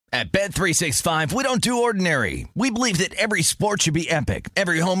At Bet365, we don't do ordinary. We believe that every sport should be epic.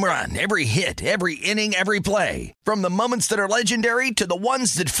 Every home run, every hit, every inning, every play. From the moments that are legendary to the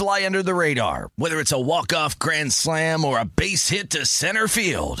ones that fly under the radar. Whether it's a walk-off grand slam or a base hit to center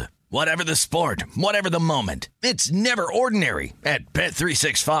field. Whatever the sport, whatever the moment. It's never ordinary at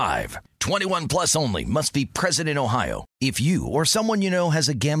Bet365. 21 plus only. Must be present in Ohio. If you or someone you know has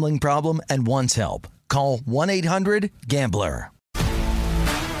a gambling problem and wants help, call 1-800-GAMBLER.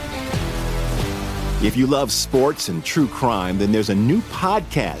 If you love sports and true crime, then there's a new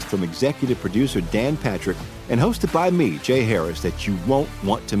podcast from executive producer Dan Patrick and hosted by me, Jay Harris, that you won't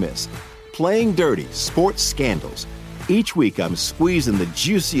want to miss. Playing Dirty: Sports Scandals. Each week, I'm squeezing the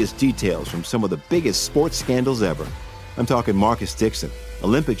juiciest details from some of the biggest sports scandals ever. I'm talking Marcus Dixon,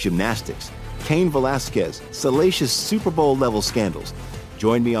 Olympic gymnastics, Cain Velasquez, salacious Super Bowl-level scandals.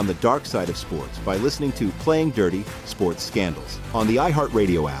 Join me on the dark side of sports by listening to Playing Dirty: Sports Scandals on the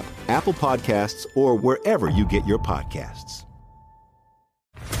iHeartRadio app, Apple Podcasts, or wherever you get your podcasts.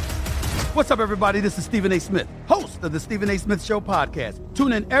 What's up, everybody? This is Stephen A. Smith, host of the Stephen A. Smith Show podcast.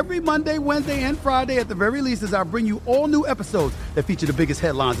 Tune in every Monday, Wednesday, and Friday at the very least as I bring you all new episodes that feature the biggest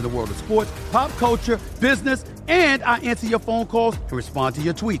headlines in the world of sports, pop culture, business, and I answer your phone calls and respond to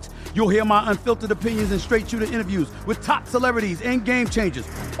your tweets. You'll hear my unfiltered opinions and straight-shooter interviews with top celebrities and game changers.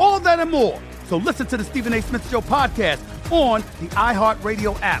 All that and more. So listen to the Stephen A. Smith Show podcast on the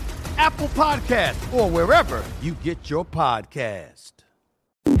iHeartRadio app, Apple Podcasts, or wherever you get your podcast.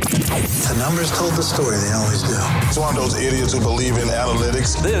 The numbers told the story, they always do. It's one of those idiots who believe in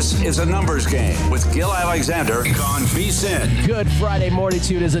analytics. This is a numbers game with Gil Alexander on VSiN. Good Friday morning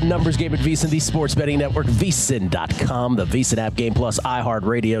to you. It is a numbers game at VSiN, the sports betting network, VSiN.com, the VSiN app, Game Plus,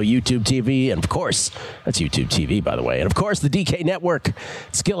 iHeartRadio, YouTube TV, and of course, that's YouTube TV, by the way, and of course, the DK Network.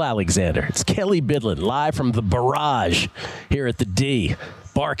 It's Gil Alexander. It's Kelly Bidlin, live from the Barrage here at the D,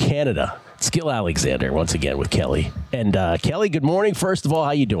 Bar Canada. It's Gil Alexander once again with Kelly. And Kelly, good morning. First of all,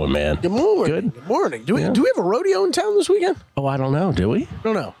 how you doing, man? Good morning. Good? Good morning. Do we have a rodeo in town this weekend? Oh, I don't know. Do we? I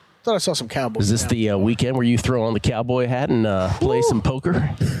don't know. Thought I saw some cowboys. Is this the weekend where you throw on the cowboy hat and play some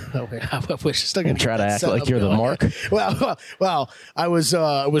poker? Oh, I wish. Still gonna try to act like you're the mark. Well, I was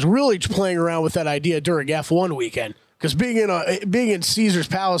really playing around with that idea during F1 weekend because being in Caesar's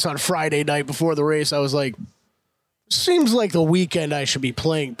Palace on Friday night before the race, I was like, seems like the weekend I should be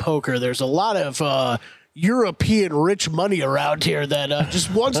playing poker. There's a lot of European rich money around here that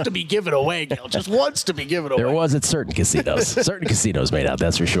just wants to be given away, Gil. Just wants to be given away. There was at certain casinos. Certain casinos made out,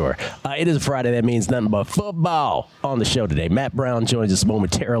 that's for sure. It is a Friday. That means nothing but football on the show today. Matt Brown joins us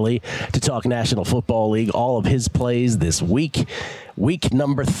momentarily to talk National Football League, all of his plays this week. Week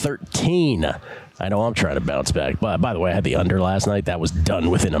number 13. I know I'm trying to bounce back. But by the way, I had the under last night. That was done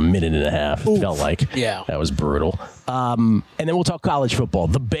within a minute and a half. It felt like. Yeah. That was brutal. And then we'll talk college football.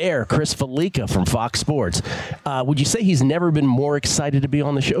 The Bear, Chris Felica from Fox Sports. Would you say he's never been more excited to be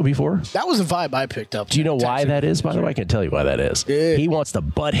on the show before? That was a vibe I picked up. Do you know why that is, by the way? I can tell you why that is. Yeah. He wants to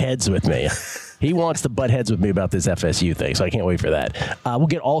butt heads with me. He wants to butt heads with me about this FSU thing, so I can't wait for that. We'll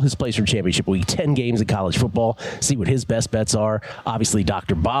get all his plays from Championship Week, 10 games in college football, see what his best bets are. Obviously,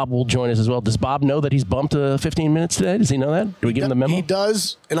 Dr. Bob will join us as well. Does Bob know that he's bumped 15 minutes today? Does he know that? Did we give him the memo? He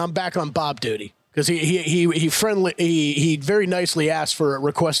does, and I'm back on Bob duty. Because he very nicely asked for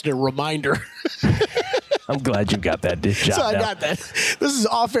requested a reminder. I'm glad you got that job. So I got that. This is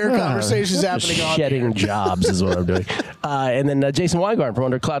off-air conversations happening on shedding jobs is what I'm doing. And then Jason Weingarten from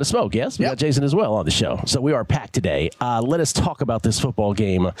Under a Cloud of Smoke. Yes, we got Jason as well on the show. So we are packed today. Let us talk about this football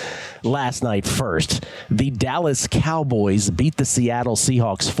game last night first. The Dallas Cowboys beat the Seattle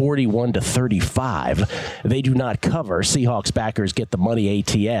Seahawks 41-35. They do not cover. Seahawks backers get the money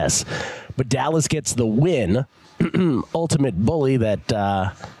ATS. But Dallas gets the win. Ultimate bully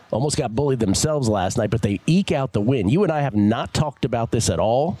that almost got bullied themselves last night, but they eke out the win. You and I have not talked about this at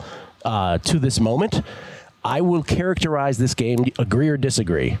all to this moment. I will characterize this game, agree or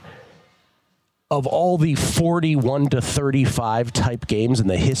disagree, of all the 41-35 type games in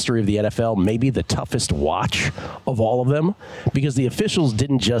the history of the NFL, maybe the toughest watch of all of them, because the officials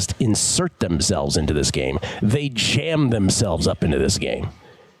didn't just insert themselves into this game. They jammed themselves up into this game.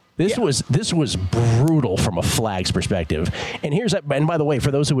 This was brutal from a flags perspective. And by the way, for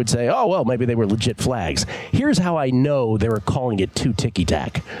those who would say, oh, well, maybe they were legit flags, here's how I know they were calling it too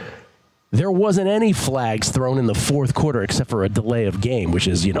ticky-tack. There wasn't any flags thrown in the fourth quarter except for a delay of game, which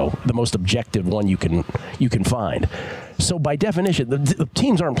is, the most objective one you can find. So by definition, the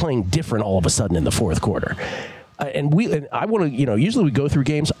teams aren't playing different all of a sudden in the fourth quarter. And I want to, usually we go through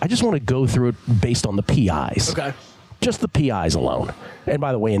games. I just want to go through it based on the PIs. Okay. Just the PIs alone. And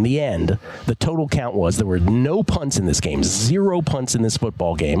by the way, in the end, the total count was there were no punts in this game, 0 punts in this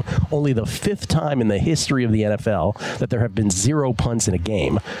football game. Only the 5th time in the history of the NFL that there have been 0 punts in a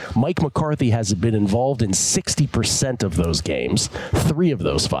game. Mike McCarthy has been involved in 60% of those games, 3 of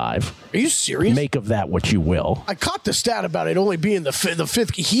those 5. Are you serious? Make of that what you will. I caught the stat about it only being the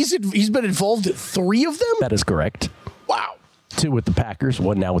 5th. He's been involved in 3 of them? That is correct. Wow. 2 with the Packers,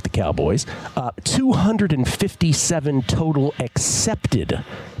 1 now with the Cowboys. 257 total accepted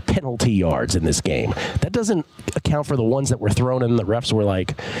penalty yards in this game. That doesn't account for the ones that were thrown in. The refs were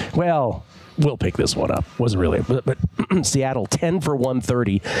like, well, we'll pick this one up. Wasn't really. But Seattle 10 for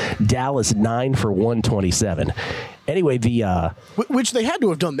 130, Dallas 9 for 127. Anyway, which they had to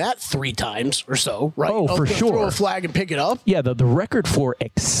have done that 3 times or so, right? Oh, for sure. Throw a flag and pick it up. Yeah, the record for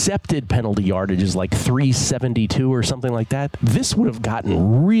accepted penalty yardage is like 372 or something like that. This would have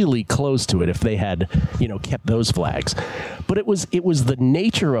gotten really close to it if they had, kept those flags. But it was the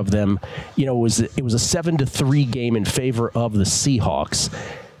nature of them. It was a 7-3 game in favor of the Seahawks.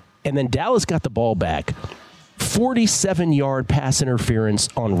 And then Dallas got the ball back. 47-yard pass interference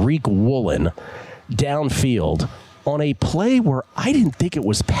on Reek Woolen downfield on a play where I didn't think it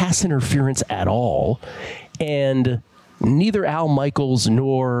was pass interference at all. And neither Al Michaels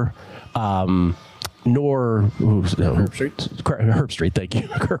nor Herbstreit, thank you.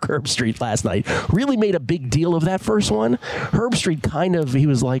 Kirk Herbstreit last night really made a big deal of that first one. Herbstreit he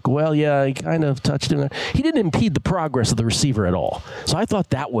was like, well, yeah, he kind of touched him. He didn't impede the progress of the receiver at all. So I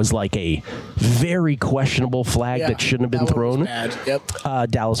thought that was like a very questionable flag that shouldn't have been thrown. Yep.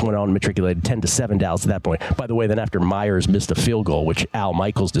 Dallas went on and matriculated 10-7 Dallas at that point. By the way, then after Myers missed a field goal, which Al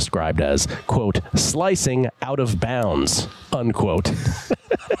Michaels described as, quote, slicing out of bounds, unquote.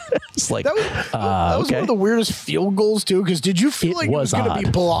 It's like, that was one of the weirdest field goals, too, because did you feel like it was going to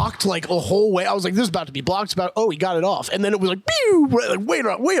be blocked like a whole way? I was like, this is about to be blocked. He got it off. And then it was like, pew,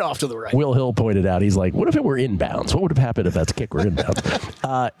 way off to the right. Will Hill pointed out, he's like, what if it were inbounds? What would have happened if that kick were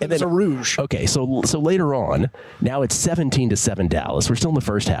inbounds? And then a rouge. Okay, so later on, now it's 17-7 Dallas. We're still in the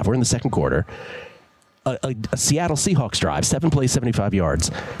first half. We're in the second quarter. A Seattle Seahawks drive, 7 plays, 75 yards.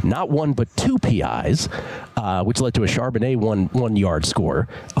 Not 1, but 2 PIs, which led to a Charbonnet 1-yard score,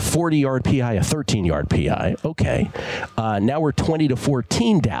 a 40-yard PI, a 13-yard PI. Okay. Now we're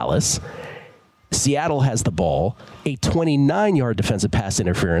 20-14 Dallas. Seattle has the ball, a 29-yard defensive pass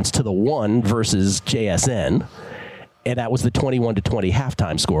interference to the 1 versus JSN. And that was the 21-20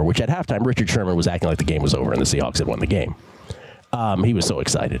 halftime score, which at halftime, Richard Sherman was acting like the game was over and the Seahawks had won the game. He was so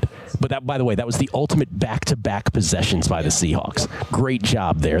excited. But that, by the way, that was the ultimate back-to-back possessions by the Seahawks. Great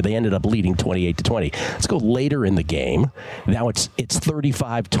job there. They ended up leading 28-20. Let's go later in the game. Now it's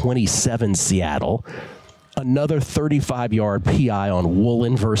 35-27 Seattle. Another 35-yard PI on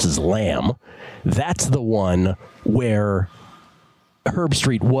Woolen versus Lamb. That's the one where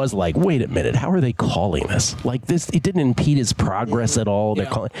Herbstreit was like, wait a minute, how are they calling this? Like this, it didn't impede his progress at all. They're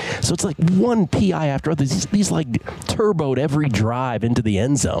calling, so it's like one PI after other. These like turboed every drive into the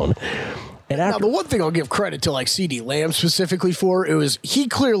end zone. And now, the one thing I'll give credit to, like, CeeDee Lamb specifically for, it was he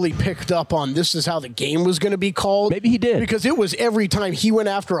clearly picked up on this is how the game was going to be called. Maybe he did. Because it was every time he went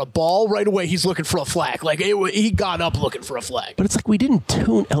after a ball, right away he's looking for a flag. Like, he got up looking for a flag. But it's like we didn't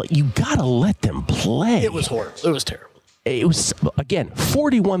tune. Like, you got to let them play. It was horrible. It was terrible. It was, again,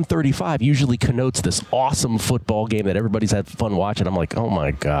 41-35 usually connotes this awesome football game that everybody's had fun watching. I'm like, oh, my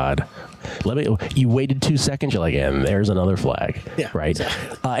God. You waited 2 seconds, you're like, and there's another flag. Yeah, right?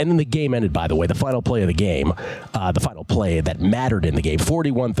 Exactly. And then the game ended, by the way. The final play of the game, the final play that mattered in the game,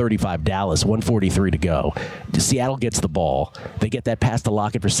 41-35 Dallas, 1:43 to go. Seattle gets the ball. They get that pass to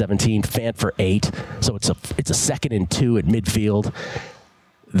Lockett for 17, Fant for 8. So it's a 2nd and 2 at midfield.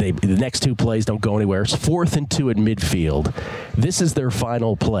 The next 2 plays don't go anywhere. It's 4th and 2 at midfield. This is their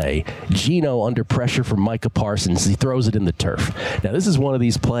final play. Geno under pressure from Micah Parsons. He throws it in the turf. Now, this is one of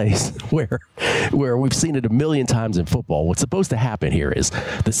these plays where we've seen it a million times in football. What's supposed to happen here is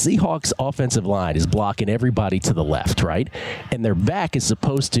the Seahawks offensive line is blocking everybody to the left, right? And their back is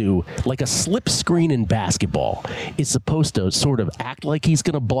supposed to, like a slip screen in basketball, is supposed to sort of act like he's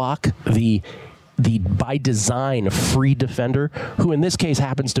going to block the by design free defender, who in this case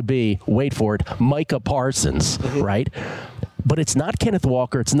happens to be, wait for it, Micah Parsons, right? But it's not Kenneth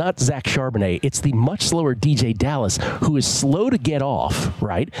Walker, it's not Zach Charbonnet, it's the much slower DJ Dallas, who is slow to get off,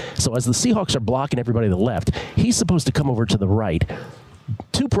 right? So as the Seahawks are blocking everybody to the left, he's supposed to come over to the right.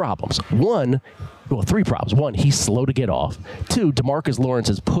 2 problems. 3 problems. 1, he's slow to get off. 2, DeMarcus Lawrence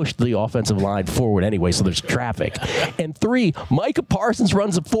has pushed the offensive line forward anyway, so there's traffic. And 3, Micah Parsons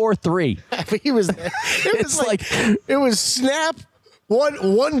runs a 4-3. It was like it was snap,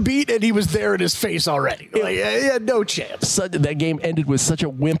 One beat and he was there in his face already. Like, he had no chance. So that game ended with such a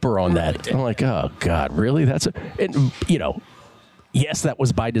whimper on that. I'm like, oh God, really? Yes, that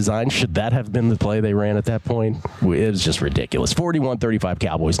was by design. Should that have been the play they ran at that point? It was just ridiculous. 41-35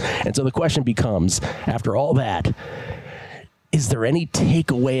 Cowboys. And so the question becomes, after all that, is there any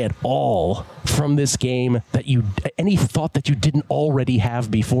takeaway at all from this game that any thought that you didn't already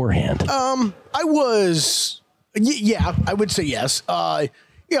have beforehand? I would say yes.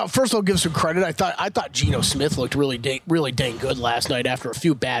 First I'll give some credit. I thought Geno Smith looked really dang good last night after a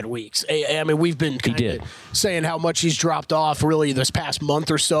few bad weeks. I mean, we've been kind of saying how much he's dropped off really this past month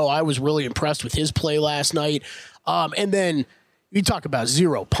or so. I was really impressed with his play last night. And then you talk about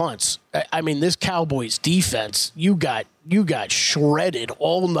zero punts. I mean, this Cowboys defense, you got shredded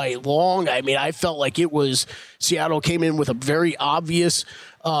all night long. I mean, I felt like it was Seattle came in with a very obvious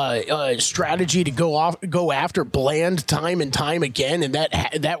strategy to go after Bland time and time again, and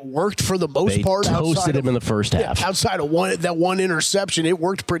that worked for the most part. They toasted him in the first half. Outside of one interception, it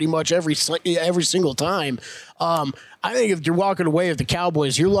worked pretty much every single time. I think if you're walking away with the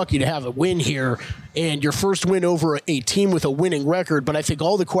Cowboys, you're lucky to have a win here and your first win over a team with a winning record. But I think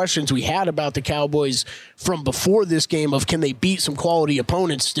all the questions we had about the Cowboys from before this game of can they beat some quality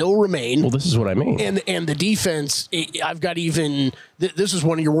opponents still remain. Well, this is what I mean. And the defense, this is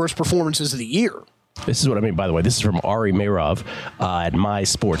one of your worst performances of the year. This is what I mean, by the way. This is from Ari Meirov at My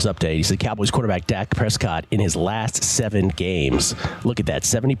Sports Update. He said Cowboys quarterback Dak Prescott in his last 7 games. Look at that,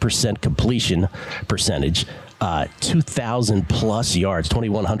 70% completion percentage, 2,000 plus yards,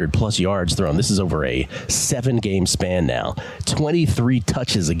 2,100 plus yards thrown. This is over a 7-game span now. 23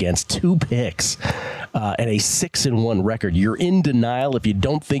 touches against 2 picks and a 6-1 record. You're in denial if you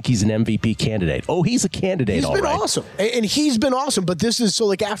don't think he's an MVP candidate. Oh, he's a candidate. He's been awesome, and he's been awesome. But this is so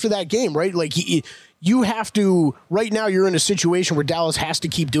like after that game, right? Like you have to, right now you're in a situation where Dallas has to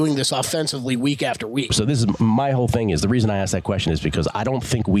keep doing this offensively week after week. So this is my whole thing is the reason I asked that question is because I don't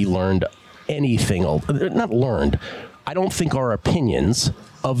think we learned anything, not learned. I don't think our opinions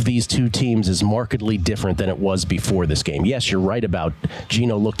of these two teams is markedly different than it was before this game. Yes, you're right about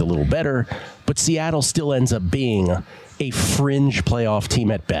Geno looked a little better, but Seattle still ends up being a fringe playoff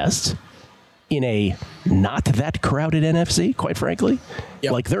team at best in a not that crowded NFC, quite frankly.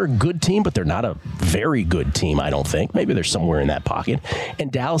 Yep. Like, they're a good team, but they're not a very good team, I don't think. Maybe they're somewhere in that pocket.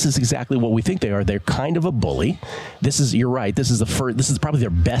 And Dallas is exactly what we think they are. They're kind of a bully. You're right. This is probably their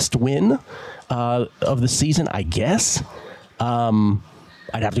best win of the season, I guess.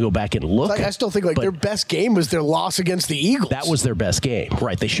 I'd have to go back and look. I still think their best game was their loss against the Eagles. That was their best game.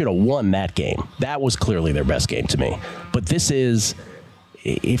 Right. They should have won that game. That was clearly their best game to me. But this is...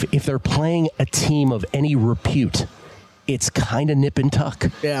 If they're playing a team of any repute, it's kind of nip and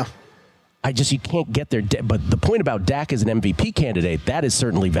tuck. Yeah. You can't get there. But the point about Dak as an MVP candidate, that is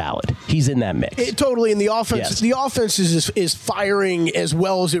certainly valid. He's in that mix. Totally. And the offense is firing as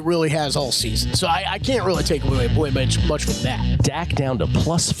well as it really has all season. So I can't really take away much from that. Dak down to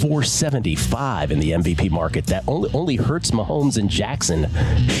plus 475 in the MVP market. That only hurts Mahomes and Jackson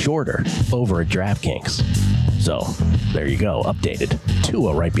shorter over at DraftKings. So there you go, updated.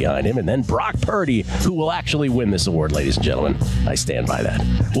 Tua right behind him, and then Brock Purdy, who will actually win this award, ladies and gentlemen. I stand by that.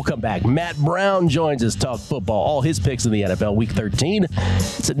 We'll come back. Matt Brown joins us, talk football, all his picks in the NFL Week 13.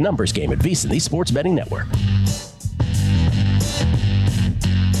 It's a numbers game at VSiN, the Sports Betting Network.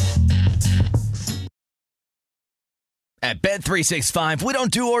 At Bet365, we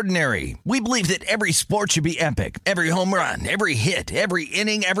don't do ordinary. We believe that every sport should be epic. Every home run, every hit, every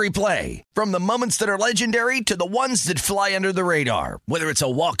inning, every play. From the moments that are legendary to the ones that fly under the radar. Whether it's a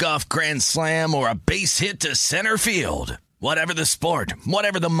walk-off grand slam or a base hit to center field. Whatever the sport,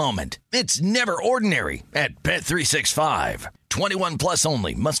 whatever the moment. It's never ordinary at Bet365. 21 plus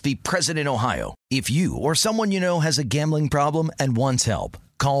only. Must be present in Ohio. If you or someone you know has a gambling problem and wants help,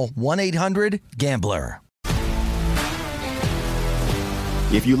 call 1-800-GAMBLER.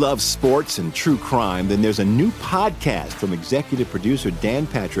 If you love sports and true crime, then there's a new podcast from executive producer Dan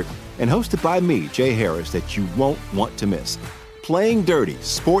Patrick and hosted by me, Jay Harris, that you won't want to miss. Playing Dirty: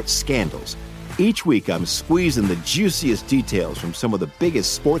 Sports Scandals. Each week, I'm squeezing the juiciest details from some of the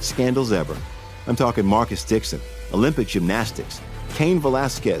biggest sports scandals ever. I'm talking Marcus Dixon, Olympic gymnastics, Cain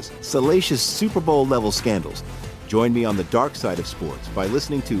Velasquez, salacious Super Bowl-level scandals. Join me on the dark side of sports by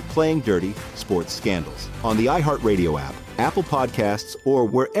listening to Playing Dirty: Sports Scandals on the iHeartRadio app, Apple Podcasts, or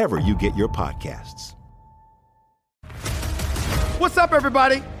wherever you get your podcasts. What's up,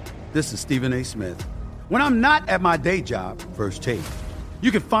 everybody? This is Stephen A. Smith. When I'm not at my day job, First Take, you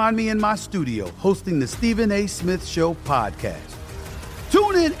can find me in my studio hosting the Stephen A. Smith Show podcast.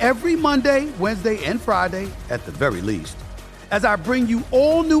 Tune in every Monday, Wednesday, and Friday at the very least. as I bring you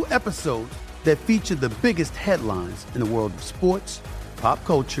all new episodes that feature the biggest headlines in the world of sports, pop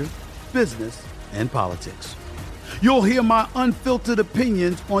culture, business, and politics. You'll hear my unfiltered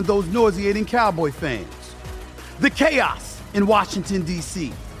opinions on those nauseating Cowboy fans, the chaos in Washington,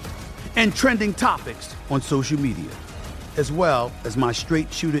 D.C., and trending topics on social media, as well as my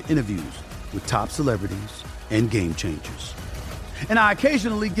straight shooter interviews with top celebrities and game changers. And I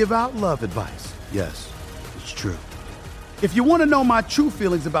occasionally give out love advice. Yes, it's true. If you want to know my true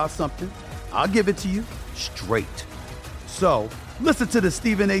feelings about something, I'll give it to you straight. So listen to the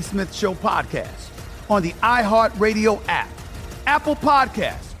Stephen A. Smith Show podcast on the iHeartRadio app, Apple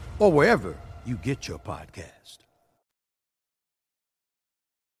Podcasts, or wherever you get your podcast.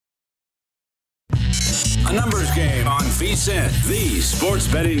 A numbers game on VSiN, the sports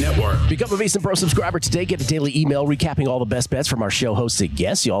betting network. Become a VSiN Pro subscriber today. Get a daily email recapping all the best bets from our show hosts and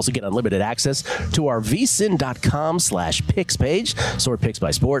guests. You also get unlimited access to our vsin.com/picks page. Sort picks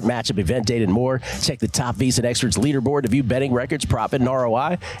by sport, matchup, event, date, and more. Check the top VSiN experts leaderboard to view betting records, profit, and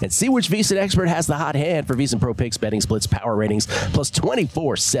ROI. And see which VSiN expert has the hot hand for VSiN Pro picks, betting splits, power ratings, plus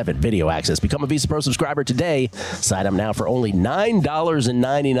 24/7 video access. Become a VSiN Pro subscriber today. Sign up now for only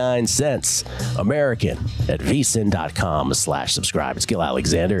 $9.99. American at vsin.com/subscribe. It's Gil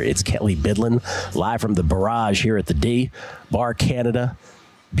Alexander. It's Kelly Bidlin, live from the Barrage here at the D, Bar Canada.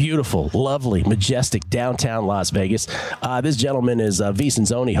 Beautiful, lovely, majestic downtown Las Vegas. This gentleman is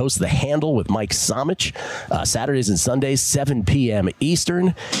VSiN's own. He hosts The Handle with Mike Somich, Saturdays and Sundays, 7 p.m.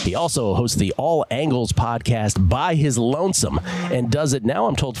 Eastern. He also hosts the All Angles podcast by his lonesome and does it now,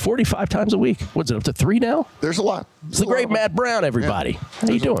 I'm told, 45 times a week. What's it, up to 3 now? There's a lot. It's the great Matt Brown, everybody. Yeah. How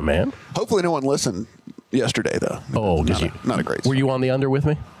you doing, man? Hopefully no one listened yesterday, though. Oh, not a great. Were you on the under with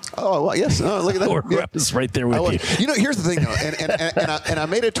me? Oh, well, yes. Oh, look at that. I was right there with you. You know, here's the thing, though, and I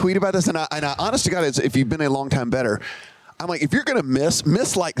made a tweet about this, and I honest to God, if you've been a long-time bettor, I'm like, if you're going to miss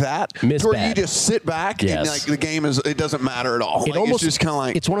like that, where you just sit back and like the game it doesn't matter at all. It's just kind of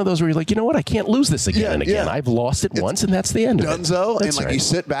like, it's one of those where you're like, you know what, I can't lose this again and again. I've lost it once, and that's the end of it. Dunzo, and like you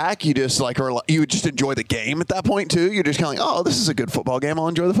sit back, you just like, or you would just enjoy the game at that point too. You're just kind of like, oh, this is a good football game. I'll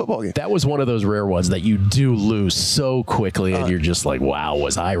enjoy the football game. That was one of those rare ones that you do lose so quickly, and you're just like, wow,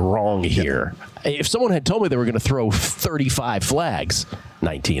 was I wrong here? If someone had told me they were going to throw 35 flags,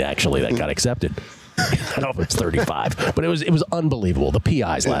 19 actually, that got accepted. I don't know if it's 35, but it was unbelievable. The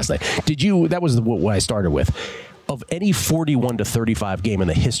PIs last night. That was what I started with. Of any 41-35 game in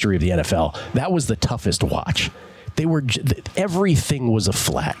the history of the NFL, that was the toughest watch. Everything was a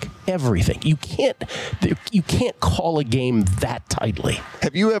flag. Everything. You can't call a game that tightly.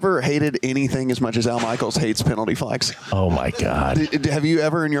 Have you ever hated anything as much as Al Michaels hates penalty flags? Oh my God. Have you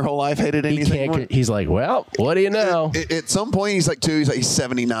ever in your whole life hated anything? He's like, well, what do you know? At some point, he's like, he's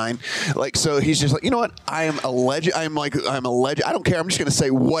 79. Like, so he's just like, you know what? I am a legend. I'm a legend. I don't care. I'm just going to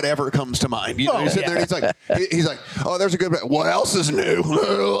say whatever comes to mind. You know, he's sitting there and he's like, oh, there's a good bet. What else is new?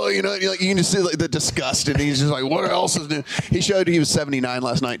 You know, you can just see like the disgust, and he's just like, what else is new? He showed he was 79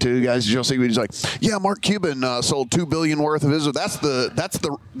 last night too, guys. You'll see he's like, yeah, Mark Cuban sold $2 billion worth of his. That's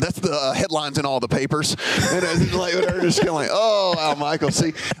the headlines in all the papers. And it's like they're just kind of like, oh, Al Michaels.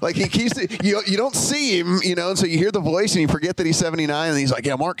 See, like he keeps it. You don't see him, you know, and so you hear the voice and you forget that he's 79, and he's like,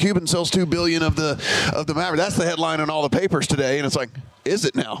 yeah, Mark Cuban sells $2 billion of the Maverick. That's the headline in all the papers today, and it's like, is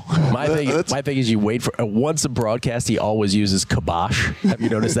it now? My thing is you wait for once a broadcast. He always uses kibosh. Have you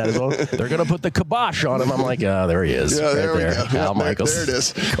noticed that as well? They're going to put the kibosh on him. I'm like, oh, there he is. Yeah, right there we go. Al Michaels. There it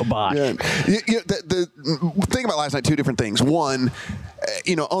is. Kibosh. Yeah. The thing about last night, two different things. One,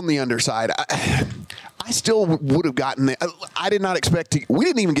 on the underside, I still would have gotten it. I did not expect to. We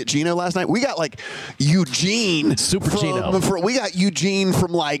didn't even get Geno last night. We got like Eugene. Geno. We got Eugene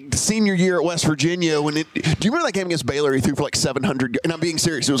from like senior year at West Virginia. Do you remember that game against Baylor? He threw for like 700. And I'm being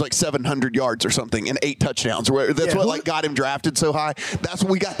serious. It was like 700 yards or something and 8 touchdowns. That's what like got him drafted so high. That's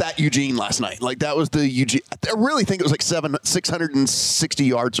what we got that Eugene last night. Like that was the Eugene. I really think it was like 660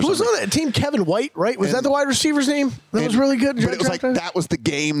 yards or something. Who was on that team? Kevin White, right? Was that the wide receiver's name? That was really good. But it was like that was the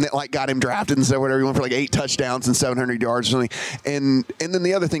game that like got him drafted and so whatever. He went for like 8 touchdowns and 700 yards or something. And then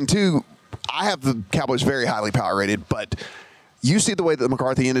the other thing too, I have the Cowboys very highly power rated, but you see the way that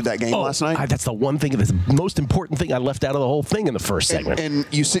McCarthy ended that game last night? That's the one thing, the most important thing I left out of the whole thing in the first segment. And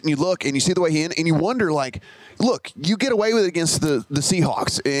you sit and you look and you see the way he ended, and you wonder, like, look, you get away with it against the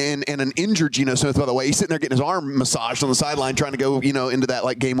Seahawks and an injured Geno Smith, by the way. He's sitting there getting his arm massaged on the sideline trying to go, into that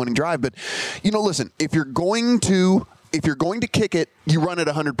like game-winning drive. But, listen, if you're going to kick it, you run it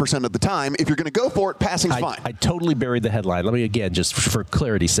 100% of the time. If you're going to go for it, passing's fine. I totally buried the headline. Let me again, just for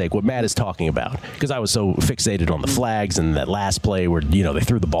clarity's sake, what Matt is talking about, because I was so fixated on the flags and that last play where, they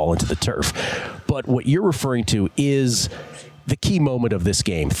threw the ball into the turf. But what you're referring to is the key moment of this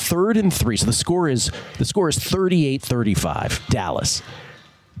game, 3rd and 3. So the score is 38-35, Dallas.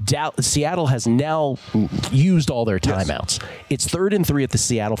 Seattle has now used all their timeouts. Yes. It's 3rd and 3 at the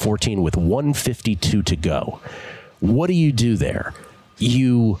Seattle 14 with 1:52 to go. What do you do there?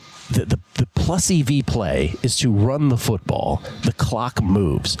 The plus EV play is to run the football. The clock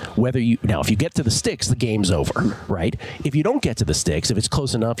moves. If you get to the sticks, the game's over, right? If you don't get to the sticks, if it's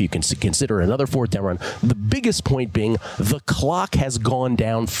close enough, you can consider another 4th down run. The biggest point being the clock has gone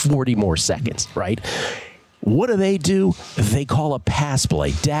down 40 more seconds, right? What do? They call a pass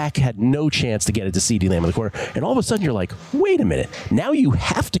play. Dak had no chance to get it to CeeDee Lamb in the corner. And all of a sudden, you're like, wait a minute. Now you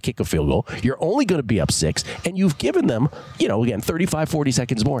have to kick a field goal. You're only going to be up 6. And you've given them, again, 35, 40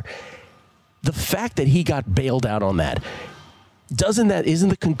 seconds more. The fact that he got bailed out on that, isn't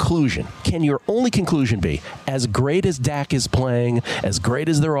the conclusion? Can your only conclusion be, as great as Dak is playing, as great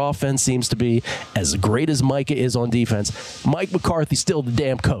as their offense seems to be, as great as Micah is on defense, Mike McCarthy's still the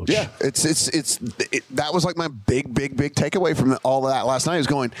damn coach? Yeah, that was like my big takeaway from all of that last night. Is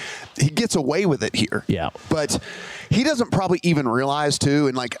going, he gets away with it here. Yeah, but he doesn't probably even realize too,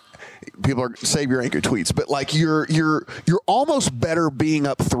 and like. People are save your anchor tweets, but like you're almost better being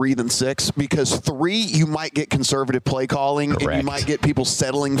up 3 than 6 because 3 you might get conservative play calling. Correct. And you might get people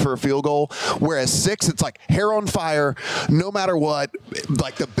settling for a field goal. Whereas 6, it's like hair on fire, no matter what.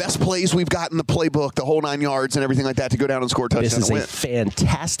 Like the best plays we've got in the playbook, the whole 9 yards and everything like that to go down and score a touchdown. This is a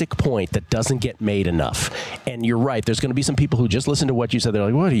fantastic point that doesn't get made enough. And you're right. There's going to be some people who just listen to what you said. They're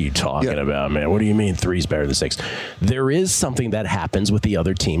like, "What are you talking about, man? What do you mean 3's better than 6?" There is something that happens with the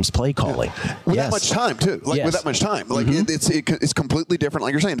other team's play calling. With that much time, too. With that much time. Like, it's completely different.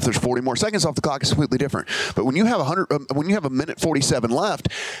 Like you're saying, if there's 40 more seconds off the clock, it's completely different. But when you have a minute 47 left,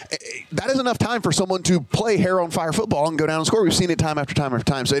 that is enough time for someone to play hair-on-fire football and go down and score. We've seen it time after time after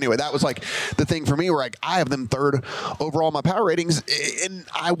time. So anyway, that was like the thing for me where I have them 3rd overall in my power ratings. And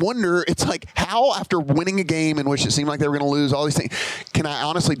I wonder, it's like, how after winning a game in which it seemed like they were going to lose, all these things, can I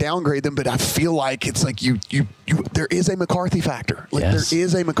honestly downgrade them? But I feel like it's like there is a McCarthy factor. Like there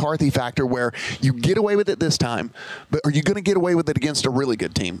is a McCarthy factor where you get away with it this time, but are you going to get away with it against a really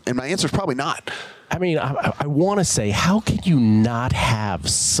good team? And my answer is probably not. I mean, I want to say, how can you not have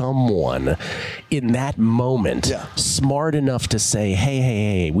someone in that moment smart enough to say,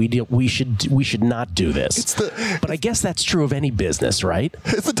 hey, we should not do this? But I guess that's true of any business, right?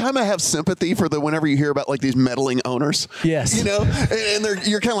 It's the time I have sympathy for whenever you hear about like these meddling owners. Yes. And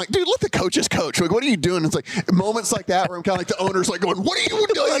you're kind of like, dude, let the coaches coach. Like, what are you doing? It's like moments like that where I'm kind of like the owner's like going, what are you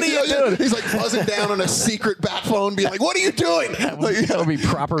doing? What are you doing? He's like buzzing down on a secret bat phone, being like, what are you doing? That would be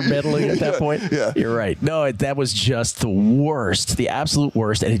proper meddling at that point. Yeah. You're right. No, that was just the worst, the absolute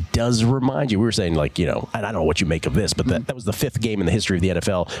worst. And it does remind you, we were saying like, and I don't know what you make of this, but that was the 5th game in the history of the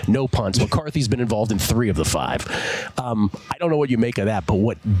NFL. No punts. McCarthy's been involved in 3 of the 5. I don't know what you make of that,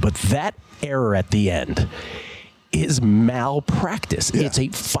 but that error at the end is malpractice. Yeah. It's a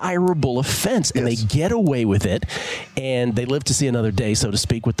fireable offense, and they get away with it, and they live to see another day, so to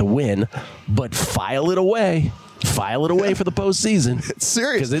speak, with the win, but file it away for the postseason. It's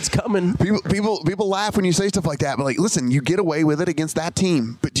serious because it's coming. People laugh when you say stuff like that, but like, listen, you get away with it against that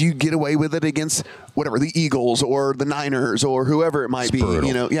team, but do you get away with it against whatever the Eagles or the Niners or whoever it might be? Brutal.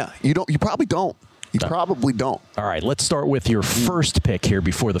 You don't. You probably don't. You probably don't. All right, let's start with your first pick here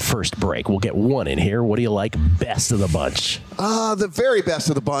before the first break. We'll get one in here. What do you like best of the bunch? The very best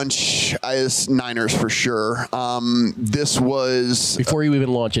of the bunch is Niners for sure. This was... Before you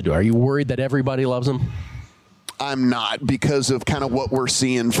even launch into it, are you worried that everybody loves them? I'm not, because of kind of what we're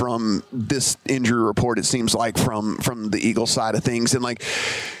seeing from this injury report, it seems like, from the Eagles side of things. And like...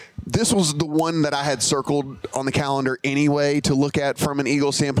 This was the one that I had circled on the calendar anyway to look at from an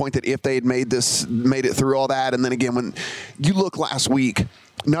Eagles standpoint, that if they had made it through all that. And then again, when you look last week,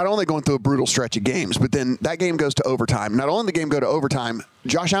 not only going through a brutal stretch of games, but then that game goes to overtime. Not only did the game go to overtime,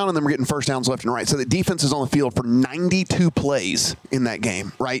 Josh Allen and them were getting first downs left and right. So the defense is on the field for 92 plays in that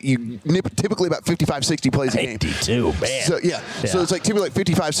game, right? You typically about 55, 60 plays a game. 92, man. So, yeah. So it's like typically like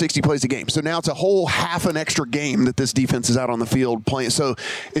 55, 60 plays a game. So now it's a whole half an extra game that this defense is out on the field playing. So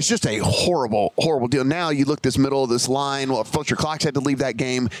it's just a horrible, horrible deal. Now you look this middle of this line. Well, Fletcher Cox had to leave that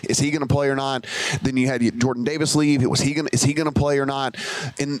game. Is he going to play or not? Then you had Jordan Davis leave. Is he going to play or not?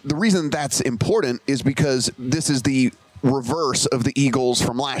 And the reason that's important is because this is the reverse of the Eagles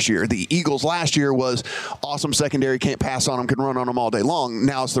from last year. The Eagles last year was awesome secondary, can't pass on them, can run on them all day long.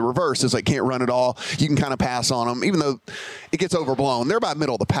 Now it's the reverse. It's like can't run at all. You can kind of pass on them, even though it gets overblown. They're about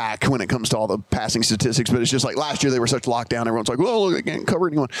middle of the pack when it comes to all the passing statistics, but it's just like last year they were such lockdown. Everyone's like, well, look, they can't cover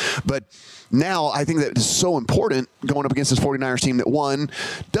anyone. But now I think that it's so important going up against this 49ers team that one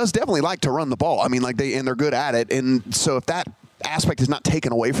does definitely like to run the ball. I mean, like they're good at it. And so if that aspect is not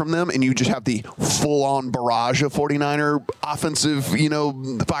taken away from them and you just have the full-on barrage of 49er offensive,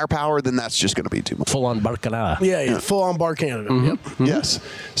 firepower, then that's just going to be too much. Full-on Bar Canada. Yeah. Full-on Bar Canada. Mm-hmm. Yep. Mm-hmm. Yes.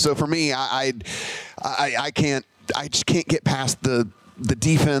 So for me, I just can't get past the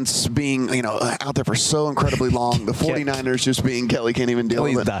defense being, out there for so incredibly long. The 49ers just being Kelly can't even deal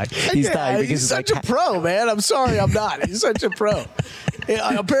with it. He's dying because he's such a pro, man. I'm sorry I'm not. He's such a pro.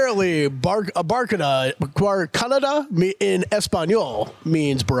 Apparently, Canada in Espanol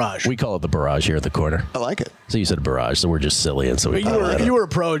means barrage. We call it the barrage here at the corner. I like it. So you said barrage, so we're just silly, and so you were a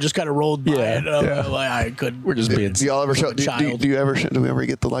pro, just kind of rolled by it. I could. We're just being. Do y'all ever show? Do we ever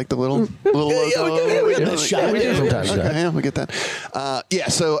get the little logo? We do from time to time. Okay, yeah, we get that.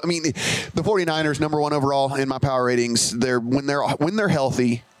 So I mean, the 49ers #1 overall in my power ratings. When they're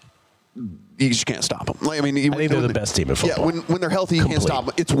healthy, you just can't stop them. I think they're the best team in football. Yeah, when they're healthy, you can't stop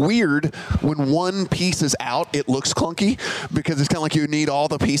them. It's weird when one piece is out, it looks clunky because it's kind of like you need all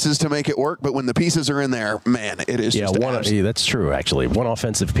the pieces to make it work. But when the pieces are in there, man, it is just that's true, actually. One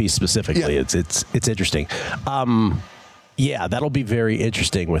offensive piece specifically. Yeah. It's interesting. Yeah, that'll be very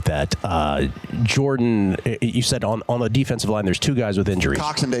interesting with that. Jordan, you said on the defensive line, there's two guys with injuries.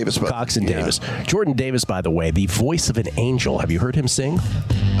 Cox and Davis. Davis. Jordan Davis, by the way, the voice of an angel. Have you heard him sing?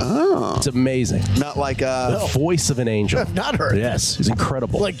 Oh. It's amazing. Not like the voice of an angel. I've not heard. Yes, he's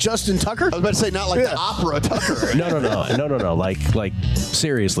incredible. Like Justin Tucker? I was about to say not like the opera Tucker. No. Like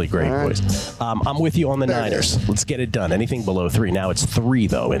seriously great voice. I'm with you on the Niners. Let's get it done. Anything below 3. Now it's 3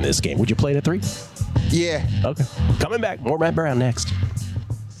 though in this game. Would you play it at 3? Yeah. Okay. Coming back. More Matt Brown next.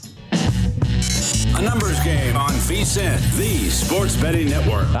 A numbers game on VSiN, the Sports Betting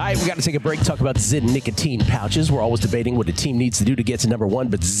Network. All right, we got to take a break, talk about Zyn nicotine pouches. We're always debating what a team needs to do to get to #1,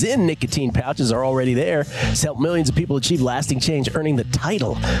 but Zyn nicotine pouches are already there. It's helped millions of people achieve lasting change, earning the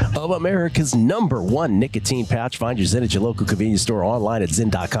title of America's #1 nicotine pouch. Find your Zyn at your local convenience store or online at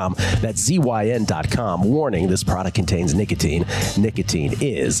Zyn.com. That's ZYN.com. Warning, this product contains nicotine. Nicotine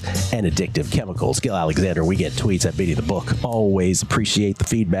is an addictive chemical. Gil Alexander, we get tweets at Beating the Book. Always appreciate the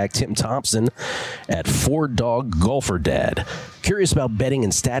feedback. Tim Thompson at 4Dog Golfer Dad. Curious about betting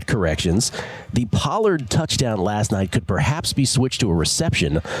and stat corrections. The Pollard touchdown last night could perhaps be switched to a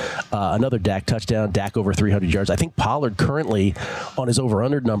reception. Another Dak touchdown, Dak over 300 yards. I think Pollard currently on his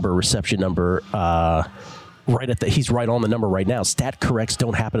over-under number, reception number, he's right on the number right now. Stat corrects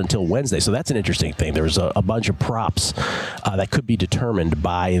don't happen until Wednesday, so that's an interesting thing. There's a bunch of props that could be determined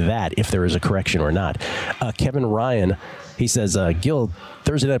by that if there is a correction or not. Kevin Ryan, he says, Gil,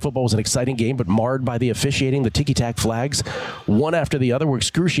 Thursday Night Football was an exciting game, but marred by the officiating. The ticky-tack flags, one after the other, were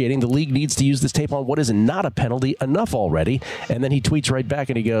excruciating. The league needs to use this tape on what is not a penalty. Enough already. And then he tweets right back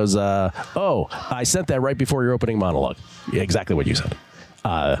and he goes, I sent that right before your opening monologue. Yeah, exactly what you said.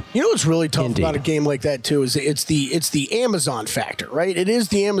 What's really tough about a game like that too is it's the Amazon factor, right? It is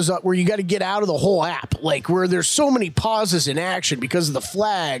the Amazon where you got to get out of the whole app, like where there's so many pauses in action because of the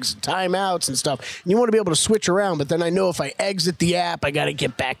flags, timeouts, and stuff. And you want to be able to switch around, but then I know if I exit the app, I got to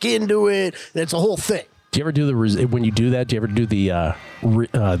get back into it. And it's a whole thing. Do you ever do when you do that? Do you ever do the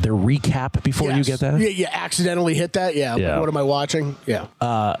recap before you get that? Yeah, you accidentally hit that. Yeah. What am I watching? Yeah.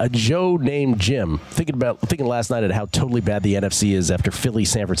 A Joe named Jim thinking last night at how totally bad the NFC is after Philly,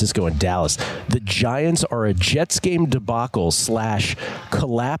 San Francisco, and Dallas. The Giants are a Jets game debacle /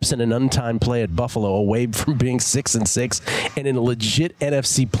 collapse in an untimed play at Buffalo, away from being 6-6 and in a legit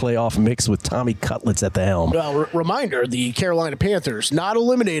NFC playoff mix with Tommy Cutlets at the helm. Well, reminder: the Carolina Panthers not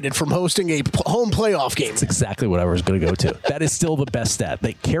eliminated from hosting a home playoff game. That's exactly what I was going to go to. That is still the best stat.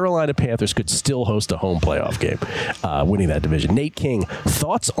 The Carolina Panthers could still host a home playoff game, winning that division. Nate King,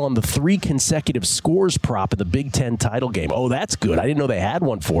 thoughts on the 3 consecutive scores prop in the Big Ten title game? Oh, that's good. I didn't know they had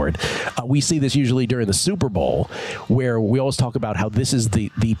one for it. We see this usually during the Super Bowl, where we always talk about how this is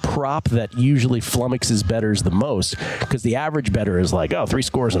the prop that usually flummoxes bettors the most, because the average bettor is like, 3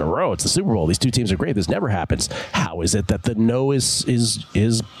 scores in a row. It's the Super Bowl. These 2 teams are great. This never happens. How is it that the no is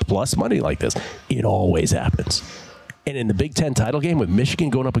plus money like this? It always happens. And in the Big Ten title game with Michigan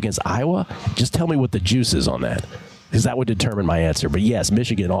going up against Iowa, just tell me what the juice is on that. because that would determine my answer. But yes,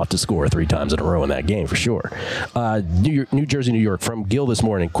 Michigan ought to score 3 times in a row in that game for sure. New Jersey, New York, from Gil this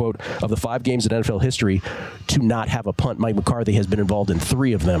morning, quote, of the 5 games in NFL history to not have a punt, Mike McCarthy has been involved in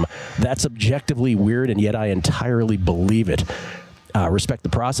 3 of them. That's objectively weird, and yet I entirely believe it. Respect the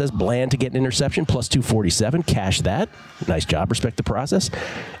process. Bland to get an interception, plus 247. Cash that. Nice job. Respect the process.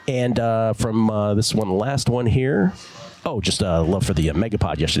 And from this last one here. Oh, just love for the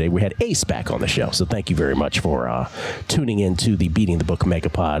Megapod yesterday. We had Ace back on the show, so thank you very much for tuning in to the Beating the Book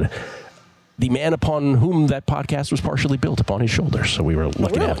Megapod. The man upon whom that podcast was partially built upon his shoulders, so we were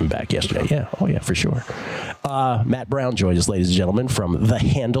lucky to have him back yesterday. Yeah, oh yeah, for sure. Matt Brown joins us, ladies and gentlemen, from The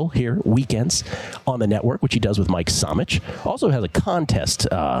Handle here, weekends on the network, which he does with Mike Somich. Also has a contest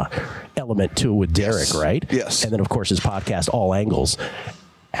element to it with Derek, right? Yes. And then, of course, his podcast, All Angles.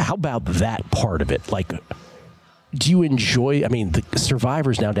 How about that part of it? Like, do you enjoy, I mean, the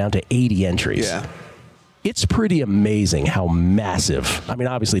Survivor's now down to 80 entries. Yeah. It's pretty amazing how massive, I mean,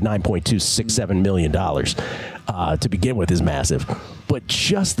 obviously $9.267 million to begin with is massive, but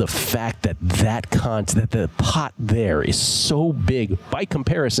just the fact that that the pot there is so big by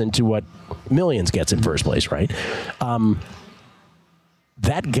comparison to what Millions gets in first place, right?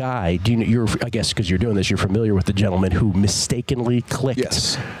 That guy, I guess because you're doing this, you're familiar with the gentleman who mistakenly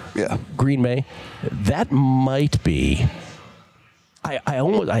clicked Green Bay. That might be. I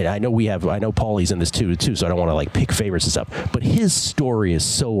know Paulie's in this too, so I don't want to like pick favorites and stuff. But his story is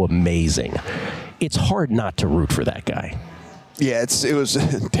so amazing. It's hard not to root for that guy. Yeah, it was.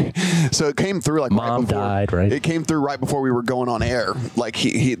 So it came through like Mom died, right? It came through right before we were going on air. Like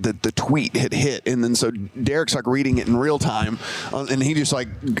the tweet had hit, and then so Derek's like reading it in real time, and he just like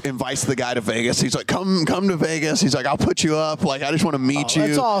invites the guy to Vegas. He's like, come to Vegas. He's like, I'll put you up. Like, I just want to meet you.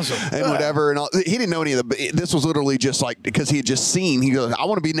 That's awesome. And whatever. And he didn't know any of the. This was literally just like because he had just seen. He goes, I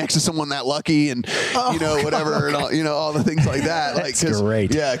want to be next to someone that lucky, and whatever, and all the things like that. That's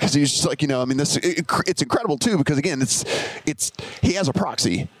great. Yeah, because he's just like I mean, it's incredible too because again, it's. He has a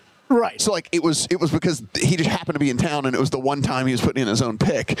proxy. Right. So, like, it was because he just happened to be in town, and it was the one time he was putting in his own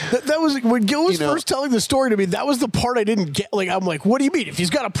pick. That was, when Gil was first telling the story to me, that was the part I didn't get. Like, I'm like, what do you mean? If he's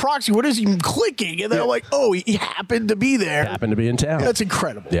got a proxy, what is he clicking? And then I'm like, oh, he happened to be there. Happened to be in town. That's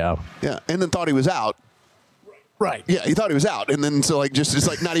incredible. Yeah. Yeah. And then thought he was out. Right. Yeah, he thought he was out. And then, so, like, just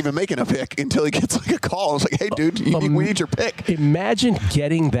like not even making a pick until he gets, like, a call. It's like, hey, dude, we need your pick. Imagine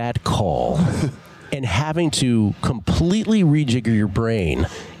getting that call. And having to completely rejigger your brain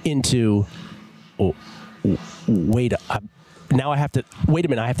into, wait a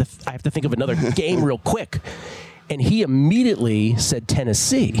minute, I have to think of another game real quick. And he immediately said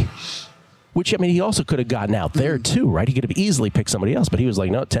Tennessee, which, I mean, he also could have gotten out there too, right? He could have easily picked somebody else, but he was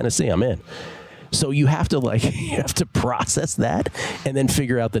like, no, Tennessee, I'm in. So you have to process that and then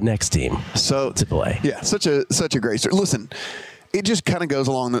figure out the next team to play. Yeah, such a great story. Listen, it just kind of goes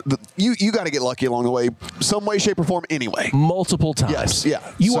along. You got to get lucky along the way, some way, shape, or form. Anyway, multiple times. Yes,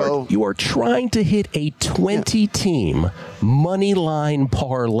 yeah. You are trying to hit a 20-team money line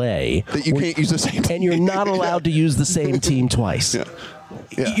parlay that you can't use the same team. And you're not allowed to use the same team twice. Yeah.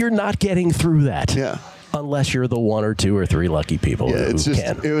 You're not getting through that. Yeah. Unless you're the 1 or 2 or 3 lucky people who can.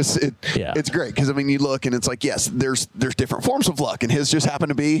 It's great because I mean you look and it's like yes, there's different forms of luck, and his just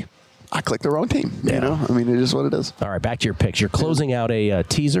happened to be. I clicked the wrong team. Yeah. I mean, it is what it is. All right, back to your picks. You're closing out a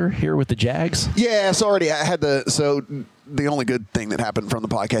teaser here with the Jags. Yeah, it's already. I had the only good thing that happened from the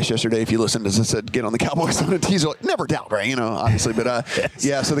podcast yesterday, if you listened, as I said, get on the Cowboys on a teaser. Like, never doubt, right? Obviously, but yes.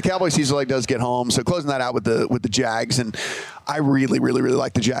 Yeah. So the Cowboys teaser like does get home. So closing that out with the Jags, and I really, really, really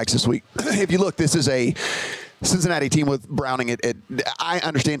like the Jags this week. If you look, this is a Cincinnati team with Browning. I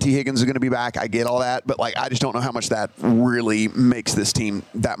understand T. Higgins is going to be back. I get all that, but like I just don't know how much that really makes this team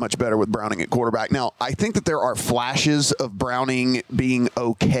that much better with Browning at quarterback. Now, I think that there are flashes of Browning being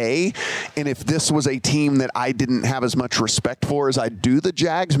okay, and if this was a team that I didn't have as much respect for as I do the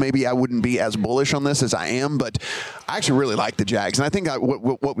Jags, maybe I wouldn't be as bullish on this as I am, but I actually really like the Jags, and I think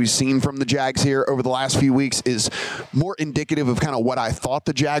what we've seen from the Jags here over the last few weeks is more indicative of kind of what I thought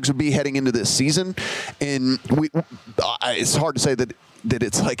the Jags would be heading into this season, and it's hard to say that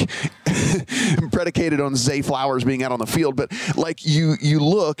it's like predicated on Zay Flowers being out on the field, but like you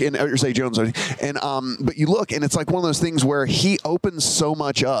look and or Zay Jones and but you look and it's like one of those things where he opens so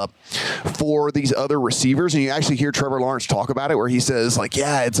much up for these other receivers, and you actually hear Trevor Lawrence talk about it where he says like,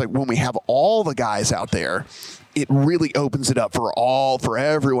 yeah, it's like when we have all the guys out there, it really opens it up for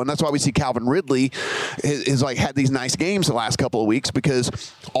everyone. That's why we see Calvin Ridley is like had these nice games the last couple of weeks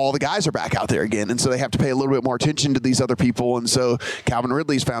because all the guys are back out there again, and so they have to pay a little bit more attention to these other people, and so Calvin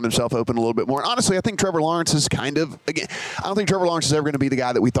Ridley's found himself open a little bit more. And honestly, I think Trevor Lawrence is I don't think Trevor Lawrence is ever going to be the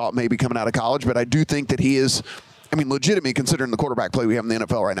guy that we thought maybe coming out of college, but I do think that he is I mean, legitimately considering the quarterback play we have in the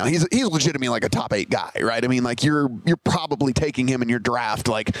NFL right now, he's legitimately like a top 8 guy, right? I mean, like you're probably taking him in your draft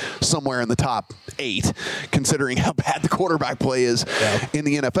like somewhere in the top 8, considering how bad the quarterback play is in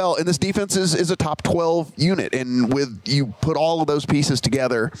the NFL. And this defense is a top 12 unit, and with you put all of those pieces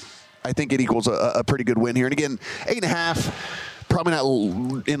together, I think it equals a pretty good win here. And again, 8.5. Probably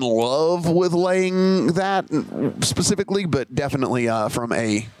not in love with laying that specifically, but definitely from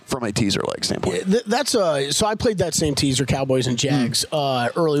a teaser leg standpoint. That's so I played that same teaser, Cowboys and Jags,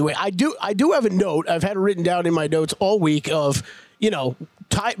 early way. I do have a note. I've had it written down in my notes all week of,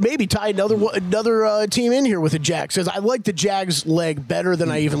 tie another team in here with the Jags, because I like the Jags leg better than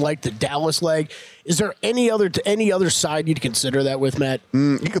I even like the Dallas leg. Is there any other side you'd consider that with, Matt?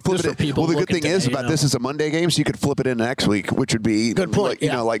 You could flip it. Well, the good thing is about this is a Monday game, so you could flip it in next week, which would be good point.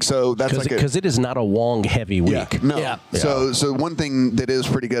 So that's because it is not a Wong heavy week. Yeah. No. Yeah. So one thing that is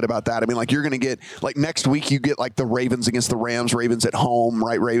pretty good about that, I mean, like you're going to get like next week you get like the Ravens against the Rams, Ravens at home,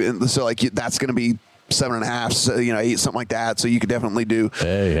 right? Ravens. So like that's going to be 7.5, so, 8, something like that. So you could definitely do.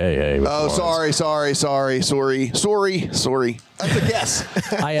 Hey. Oh, sorry. That's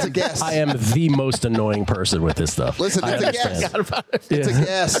a guess. I am the most annoying person with this stuff. Listen, it's a guess. It's a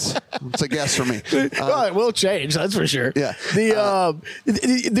guess. It's a guess for me. Well, it will change, that's for sure. Yeah.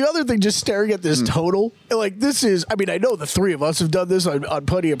 The other thing, just staring at this total, like this is, I mean, I know the three of us have done this on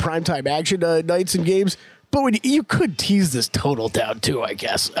plenty of primetime action nights and games. But you could tease this total down too, I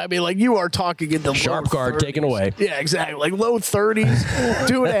guess. I mean, like you are talking in the sharp card taken away. Yeah, exactly. Like low 30s,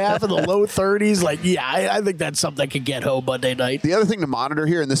 2.5 in the low 30s. Like, yeah, I think that's something that could get home Monday night. The other thing to monitor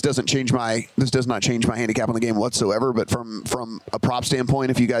here, and this does not change my handicap on the game whatsoever. But from a prop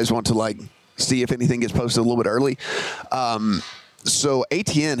standpoint, if you guys want to like see if anything gets posted a little bit early. So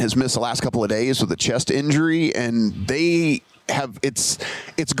ATN has missed the last couple of days with a chest injury, and it's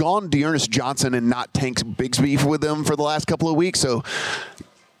gone Dearness Johnson and not Tank Bigsby with them for the last couple of weeks. So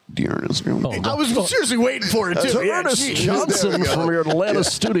Dearness, I was seriously waiting for it too. Dearness Johnson from your Atlanta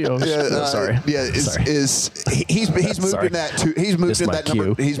studios. Sorry. He's moved in that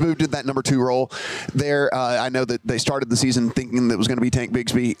he's moved in that number 2 role there. I know that they started the season thinking that it was going to be Tank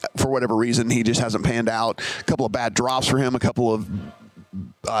Bigsby. For whatever reason, he just hasn't panned out. A couple of bad drops for him, a couple of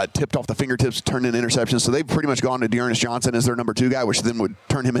tipped off the fingertips, turned in interceptions. So they've pretty much gone to Dearness Johnson as their number 2 guy, which then would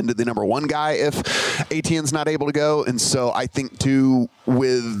turn him into the number 1 guy if ATN's not able to go. And so I think too,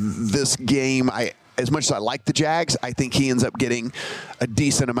 with this game, as much as I like the Jags, I think he ends up getting a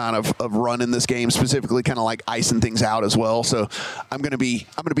decent amount of run in this game, specifically kind of like icing things out as well. So I'm going to be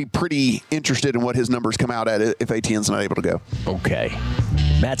pretty interested in what his numbers come out at if ATN's not able to go. Okay.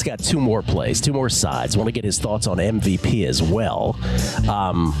 Matt's got 2 more plays, 2 more sides. Want to get his thoughts on MVP as well.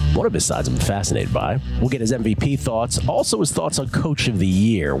 One of his sides I'm fascinated by. We'll get his MVP thoughts. Also his thoughts on Coach of the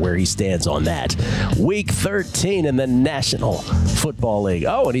Year, where he stands on that. Week 13 in the National Football League.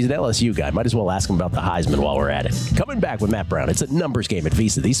 Oh, and he's an LSU guy. Might as well ask him about the Heisman while we're at it. Coming back with Matt Brown. It's a numbers game at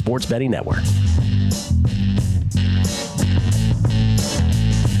VSiN, the Sports Betting Network.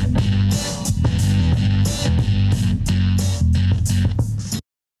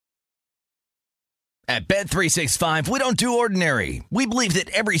 At Bet365, we don't do ordinary. We believe that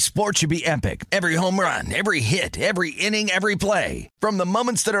every sport should be epic. Every home run, every hit, every inning, every play. From the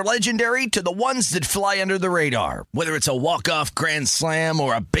moments that are legendary to the ones that fly under the radar. Whether it's a walk-off grand slam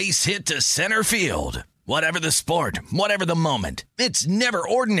or a base hit to center field. Whatever the sport, whatever the moment. It's never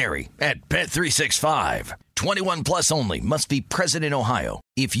ordinary at Bet365. 21 plus only. Must be present in Ohio.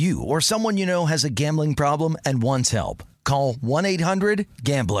 If you or someone you know has a gambling problem and wants help, call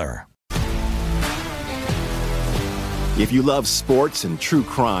 1-800-GAMBLER. If you love sports and true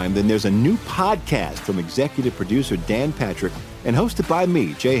crime, then there's a new podcast from executive producer Dan Patrick and hosted by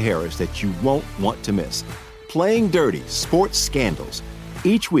me, Jay Harris, that you won't want to miss. Playing Dirty: Sports Scandals.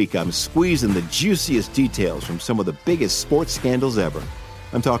 Each week, I'm squeezing the juiciest details from some of the biggest sports scandals ever.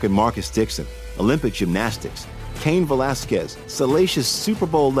 I'm talking Marcus Dixon, Olympic gymnastics, Cain Velasquez, salacious Super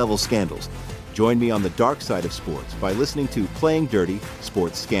Bowl-level scandals. Join me on the dark side of sports by listening to Playing Dirty: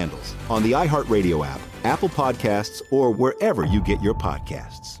 Sports Scandals on the iHeartRadio app, Apple Podcasts, or wherever you get your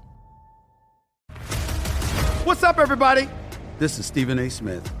podcasts. What's up, everybody? This is Stephen A.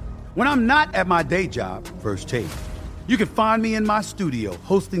 Smith. When I'm not at my day job, First Take, you can find me in my studio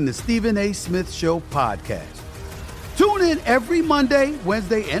hosting the Stephen A. Smith Show podcast. Tune in every Monday,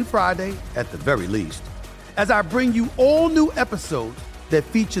 Wednesday, and Friday, at the very least, as I bring you all new episodes that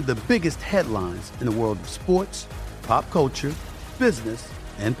feature the biggest headlines in the world of sports, pop culture, business,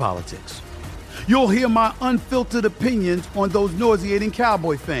 and politics. You'll hear my unfiltered opinions on those nauseating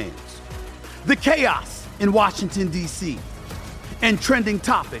Cowboy fans, the chaos in Washington, D.C., and trending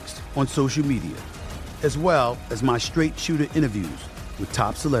topics on social media. as well as my straight shooter interviews with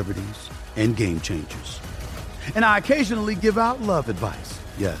top celebrities and game changers. And I occasionally give out love advice.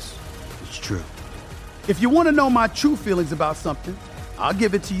 Yes, it's true. If you want to know my true feelings about something, I'll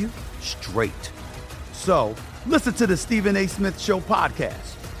give it to you straight. So, listen to the Stephen A. Smith Show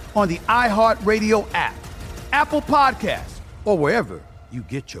podcast on the iHeartRadio app, Apple Podcasts, or wherever you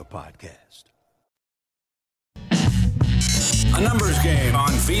get your podcast. A numbers game on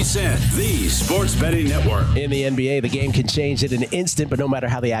VSiN, the Sports Betting Network. In the NBA, the game can change in an instant, but no matter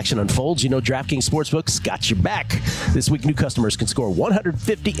how the action unfolds, you know DraftKings Sportsbook's got your back. This week, new customers can score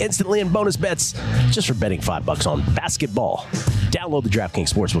 $150 instantly in bonus bets just for betting $5 on basketball. Download the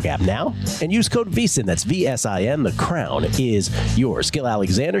DraftKings Sportsbook app now and use code VSiN. That's VSIN. The crown is yours. Gil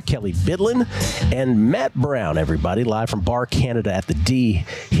Alexander, Kelly Bidlin, and Matt Brown, everybody, live from Bar Canada at the D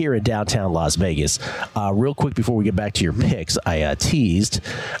here in downtown Las Vegas. Real quick before we get back to your picks, I teased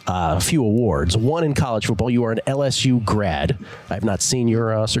a few awards. One in college football. You are an LSU grad. I have not seen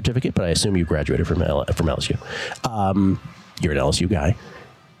your certificate, but I assume you graduated from LSU. You're an LSU guy.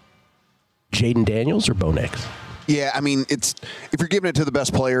 Jaden Daniels or Bo Nix? Yeah, I mean, if you're giving it to the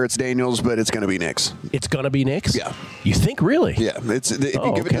best player, it's Daniels, but it's going to be Nix. It's going to be Nix? Yeah. You think really? Yeah. If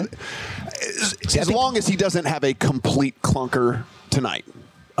you give it to, as long as he doesn't have a complete clunker tonight.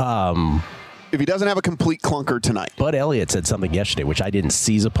 If he doesn't have a complete clunker tonight. Bud Elliott said something yesterday, which I didn't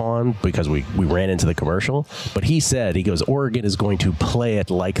seize upon because we ran into the commercial. But he goes, Oregon is going to play it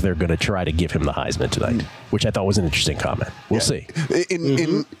like they're going to try to give him the Heisman tonight, which I thought was an interesting comment. We'll see.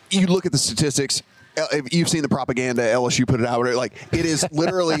 You look at the statistics. You've seen the propaganda. LSU put it out. Like it is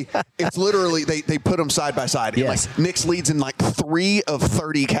literally, they put them side by side. Yes. And like Nix leads in like 3 of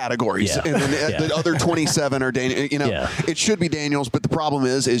 30 categories, and then the other 27 are Daniels. It should be Daniels, but the problem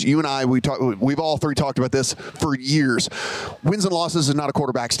is you and I we've all three talked about this for years. Wins and losses is not a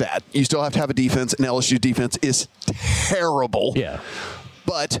quarterback stat. You still have to have a defense, and LSU's defense is terrible. Yeah,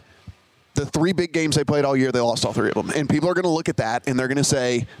 but the 3 big games they played all year, they lost all 3 of them. And people are going to look at that, and they're going to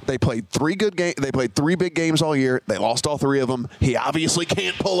say they played 3 good games. They played 3 big games all year. They lost all 3 of them. He obviously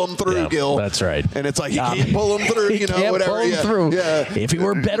can't pull them through, Gil. That's right. And it's like he can't pull them through. He can't whatever. pull them through. Yeah. If he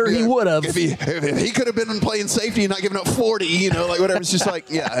were better, he would have. If he could have been playing safety and not giving up 40, like whatever. It's just like,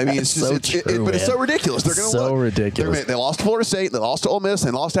 I mean, it's just but it's so ridiculous. They're going to look ridiculous. They lost to Florida State. They lost to Ole Miss.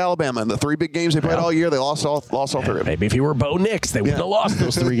 And they lost to Alabama. And the 3 big games they played all year, they lost all 3 of them. Maybe if he were Bo Nix, they wouldn't have lost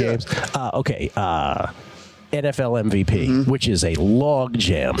those 3 games. Okay. NFL MVP, which is a log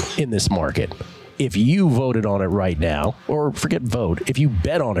jam in this market. If you voted on it right now, or forget vote, if you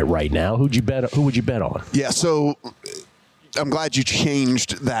bet on it right now, who would you bet on? Yeah, so I'm glad you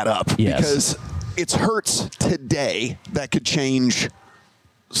changed that up because it's Hurts today that could change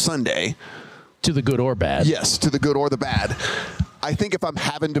Sunday. To the good or bad. Yes, to the good or the bad. I think if I'm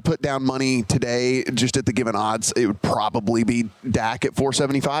having to put down money today, just at the given odds, it would probably be Dak at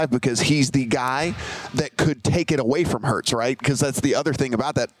 475 because he's the guy that could take it away from Hurts, right? Because that's the other thing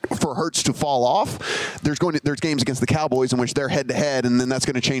about that. For Hurts to fall off, there's games against the Cowboys in which they're head-to-head, and then that's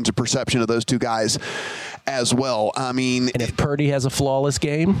going to change the perception of those 2 guys as well. I mean, and if Purdy has a flawless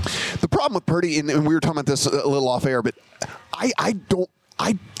game? The problem with Purdy, and we were talking about this a little off air, but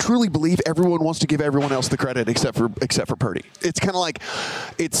I truly believe everyone wants to give everyone else the credit except for Purdy. It's kind of like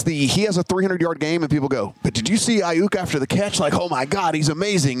he has a 300-yard game and people go, but did you see Ayuk after the catch? Like, oh my God, he's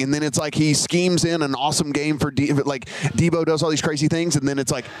amazing. And then it's like he schemes in an awesome game for like Debo does all these crazy things, and then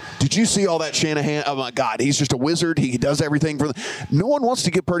it's like, did you see all that Shanahan? Oh my God, he's just a wizard. He does everything for no one wants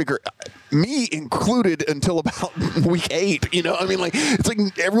to give Purdy credit. Me included until about week 8. I mean, like it's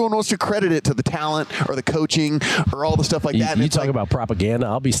like everyone wants to credit it to the talent or the coaching or all the stuff like that. You talk about propaganda.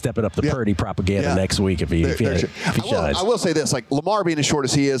 I'll be stepping up the Purdy propaganda next week if he shines. I will say this: like Lamar being as short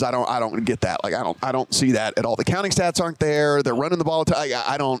as he is, I don't get that. Like I don't see that at all. The counting stats aren't there. They're running the ball.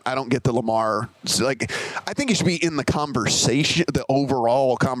 I don't get the Lamar. Like I think he should be in the conversation, the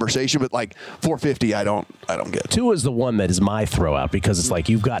overall conversation. But like 450, I don't get. 2 is the one that is my throw out because it's like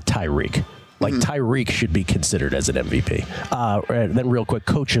you've got Tyreek. Like Tyreek should be considered as an MVP. Then real quick,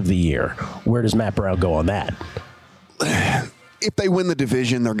 Coach of the Year. Where does Matt Brown go on that? If they win the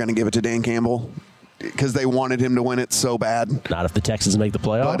division, they're going to give it to Dan Campbell because they wanted him to win it so bad. Not if the Texans make the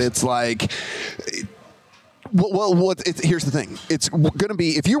playoffs. But it's like, here's the thing. It's going to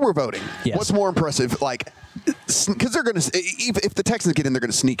be, if you were voting, what's more impressive? Like, because they're going to, if the Texans get in, they're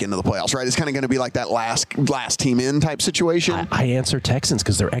going to sneak into the playoffs, right? It's kind of going to be like that last team in type situation. I answer Texans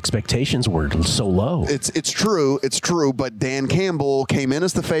because their expectations were so low. It's true. But Dan Campbell came in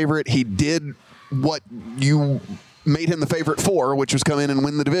as the favorite. He did what you made him the favorite for, which was come in and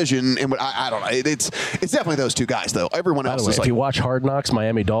win the division. And I don't know. It's definitely those two guys, though. Everyone else is if you watch Hard Knocks,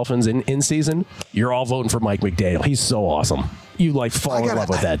 Miami Dolphins in season, you're all voting for Mike McDaniel. He's so awesome. You fall in love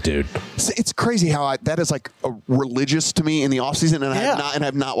with that dude. It's crazy how that is like a religious to me in the offseason, and I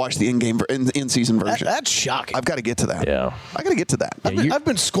have not watched the in-season version. That's shocking. I've got to get to that. Yeah, I got to get to that. I've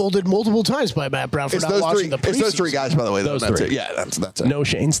been scolded multiple times by Matt Brown for not watching the preseason. It's those three guys, by the way. Those that's three. It. Yeah, that's it. No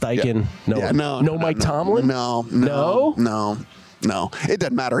Shane Steichen. Yeah. No Mike Tomlin. No, it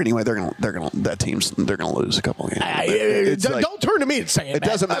doesn't matter anyway. They're gonna lose a couple of games. Don't turn to me and say it. It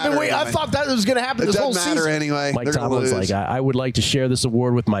doesn't matter. Anyway. I thought that was going to happen this whole season. It doesn't matter anyway. Mike Tomlin's like, I would like to share this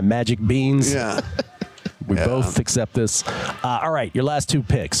award with my Magic Beans. Yeah. We both accept this. All right, your last two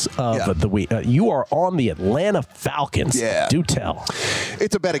picks of the week. You are on the Atlanta Falcons. Yeah. Do tell.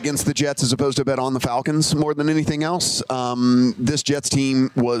 It's a bet against the Jets as opposed to a bet on the Falcons more than anything else. This Jets team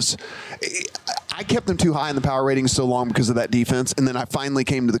was... I kept them too high in the power ratings so long because of that defense, and then I finally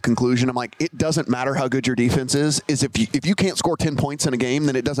came to the conclusion. I'm like, it doesn't matter how good your defense is if you can't score 10 points in a game,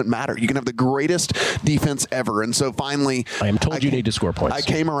 then it doesn't matter. You can have the greatest defense ever. And so finally... I am told you need to score points. I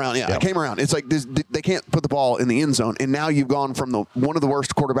came around. I came around. It's like they can't put the ball in the end zone, and now you've gone from one of the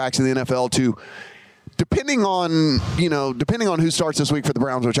worst quarterbacks in the NFL to... Depending on who starts this week for the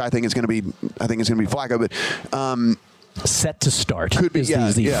Browns, which I think is going to be Flacco, but set to start could be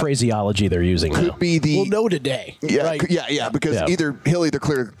is the phraseology they're using. Could be the we'll know today. Because he'll either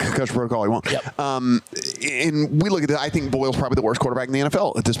clear concussion protocol or he won't. Yep. And we look at that. I think Boyle's probably the worst quarterback in the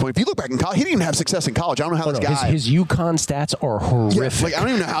NFL at this point. If you look back in college, he didn't even have success in college. I don't know how this guy. His UConn stats are horrific. I don't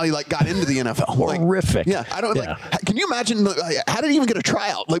even know how he got into the NFL. Horrific. I don't. Can you imagine? How did he even get a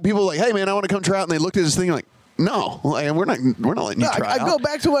tryout? People were like, hey man, I want to come try out, and they looked at his thing like. No, we're not letting you try. I go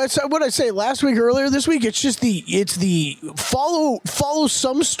back to what I say last week, earlier this week. It's just the follow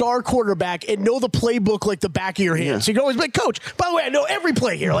some star quarterback and know the playbook like the back of your hand. Yeah. So you can always be like, Coach, by the way, I know every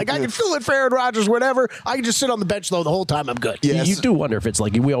play here. I can fill it for Aaron Rodgers, whatever. I can just sit on the bench though the whole time. I'm good. Yes. You do wonder if it's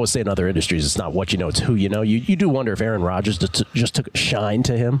like we always say in other industries, it's not what you know, it's who you know. You do wonder if Aaron Rodgers just took a shine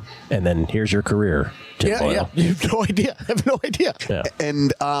to him, and then here's your career. Tim Boyle. You have no idea. I have no idea. Yeah.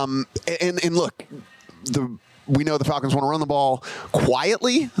 And look. We know the Falcons want to run the ball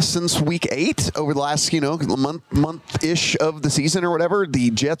quietly since week 8 over the last, month-ish of the season or whatever. The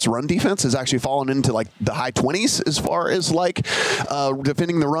Jets' run defense has actually fallen into the high 20s as far as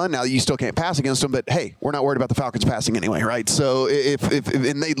defending the run. Now you still can't pass against them, but hey, we're not worried about the Falcons passing anyway, right? So if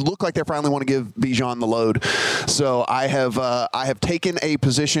and they look like they finally want to give Bijan the load. So I have taken a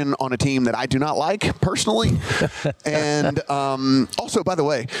position on a team that I do not like personally, and also by the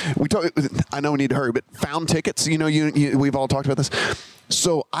way, I know we need to hurry, but found tickets. We've all talked about this.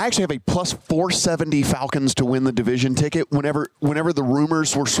 So I actually have a plus 470 Falcons to win the division ticket whenever the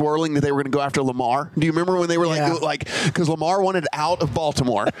rumors were swirling that they were going to go after Lamar. Do you remember when they were because Lamar wanted out of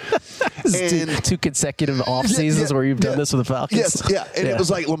Baltimore. And two consecutive off seasons where you've done this with the Falcons. Yes, yeah. And it was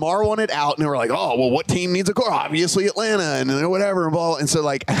like Lamar wanted out, and they were like, oh, well, what team needs a core? Obviously Atlanta and whatever. And so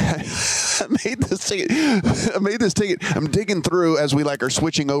I made this ticket. I'm digging through as we are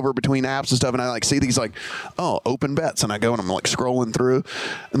switching over between apps and stuff, and I see these open bets, and I go and I'm scrolling through.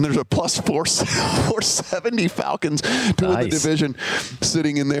 And there's a plus 470 Falcons to win the division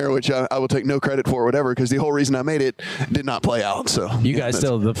sitting in there, which I will take no credit for or whatever, because the whole reason I made it did not play out. So you guys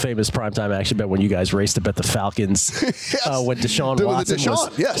still the famous primetime action bet when you guys raced to bet the Falcons when Deshaun Watson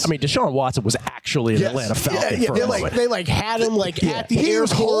was. Yes. I mean, Deshaun Watson was actually an Atlanta Falcon for a moment. They had him at the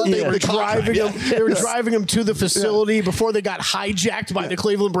airport. They were driving him. They were driving him to the facility before they got hijacked by the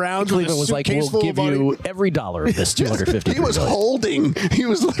Cleveland Browns. Cleveland was like, "We'll give you every dollar of this $250." He was holding. He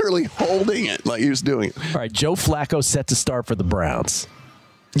was literally holding it like he was doing it. All right, Joe Flacco set to start for the Browns.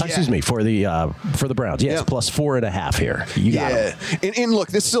 Excuse me, for the Browns. Yes, plus 4.5 here. You got them. And look,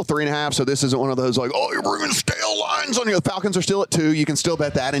 this is still 3.5, so this isn't one of those you're bringing stale lines on you. The Falcons are still at 2. You can still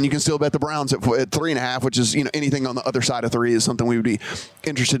bet that, and you can still bet the Browns at 3.5, which is anything on the other side of 3 is something we would be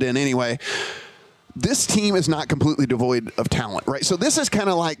interested in anyway. This team is not completely devoid of talent, right? So this is kind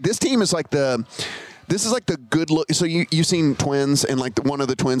of this team is This is the good look. So you've seen twins, and one of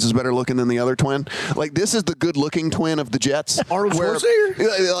the twins is better looking than the other twin. This is the good looking twin of the Jets. Arnold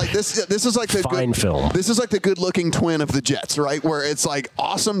Schwarzenegger. This is the fine film. This is the good looking twin of the Jets, right? Where it's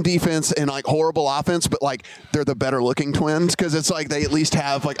awesome defense and horrible offense, but they're the better looking twins because it's they at least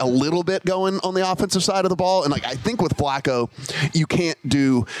have a little bit going on the offensive side of the ball. And I think with Flacco, you can't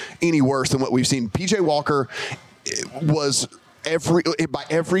do any worse than what we've seen. PJ Walker was by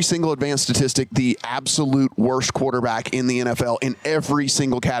every single advanced statistic, the absolute worst quarterback in the NFL in every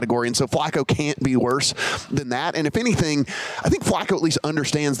single category. And so Flacco can't be worse than that. And if anything, I think Flacco at least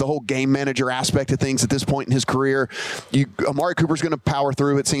understands the whole game manager aspect of things at this point in his career. Amari Cooper's going to power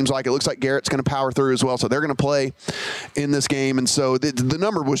through, it seems like. It looks like Garrett's going to power through as well. So they're going to play in this game. And so the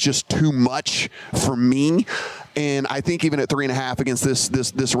number was just too much for me. And I think even at 3.5 against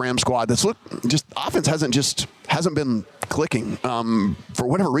this Rams squad, offense hasn't been clicking for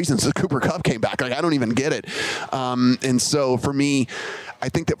whatever reasons. The Cooper Kupp came back. Like, I don't even get it. And so for me, I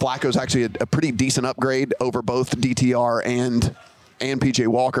think that Flacco's actually a pretty decent upgrade over both DTR and PJ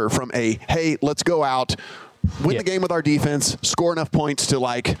Walker from hey, let's go out, win the game with our defense, score enough points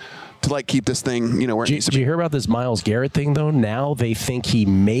to keep this thing, where it needs to be. Did you hear about this Myles Garrett thing, though? Now they think he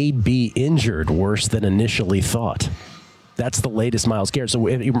may be injured worse than initially thought. That's the latest Myles Garrett. So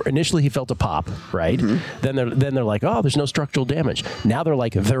initially he felt a pop, right? Mm-hmm. Then they're like, oh, there's no structural damage. Now they're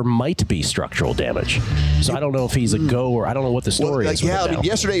like, there might be structural damage. So I don't know if he's a go or I don't know what the story is. Yeah, I mean,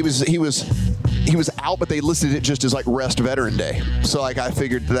 yesterday he was out, but they listed it just as like rest veteran day. So I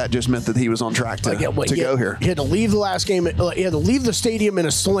figured that just meant that he was on track to go here. He had to leave the last game. He had to leave the stadium in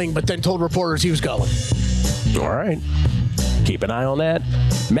a sling, but then told reporters he was going. All right. Keep an eye on that.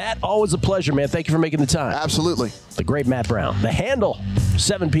 Matt, always a pleasure, man. Thank you for making the time. Absolutely. The great Matt Brown. The Handle,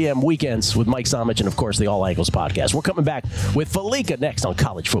 7 p.m. weekends with Mike Somich and, of course, the All Angles podcast. We're coming back with Felica next on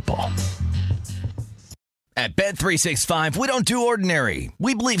College Football. At Bet365, we don't do ordinary.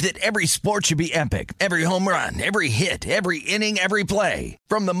 We believe that every sport should be epic. Every home run, every hit, every inning, every play.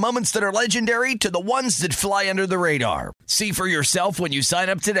 From the moments that are legendary to the ones that fly under the radar. See for yourself when you sign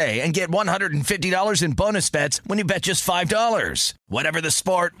up today and get $150 in bonus bets when you bet just $5. Whatever the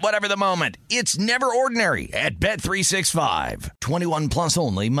sport, whatever the moment, it's never ordinary at Bet365. 21 plus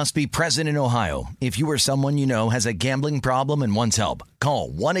only. Must be present in Ohio. If you or someone you know has a gambling problem and wants help, call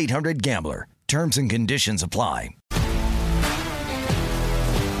 1-800-GAMBLER. Terms and conditions apply.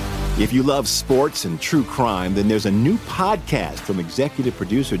 If you love sports and true crime, then there's a new podcast from executive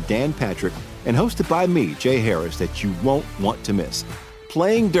producer Dan Patrick and hosted by me, Jay Harris, that you won't want to miss.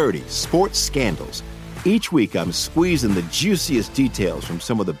 Playing Dirty: Sports Scandals. Each week, I'm squeezing the juiciest details from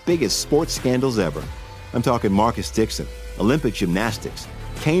some of the biggest sports scandals ever. I'm talking Marcus Dixon, Olympic gymnastics,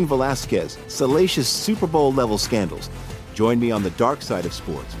 Cain Velasquez, salacious Super Bowl-level scandals. Join me on the dark side of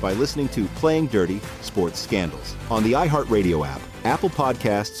sports by listening to Playing Dirty: Sports Scandals on the iHeartRadio app, Apple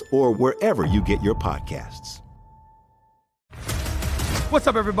Podcasts, or wherever you get your podcasts. What's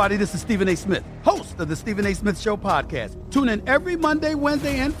up, everybody? This is Stephen A. Smith, host of the Stephen A. Smith Show podcast. Tune in every Monday,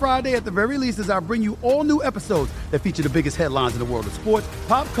 Wednesday, and Friday at the very least as I bring you all new episodes that feature the biggest headlines in the world of sports,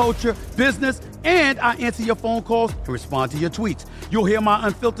 pop culture, business, and I answer your phone calls and respond to your tweets. You'll hear my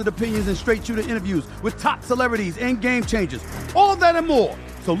unfiltered opinions and straight-shooter interviews with top celebrities and game changers. All that and more.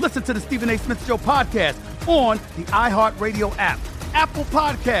 So listen to the Stephen A. Smith Show podcast on the iHeartRadio app, Apple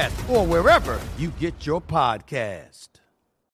Podcasts, or wherever you get your podcasts.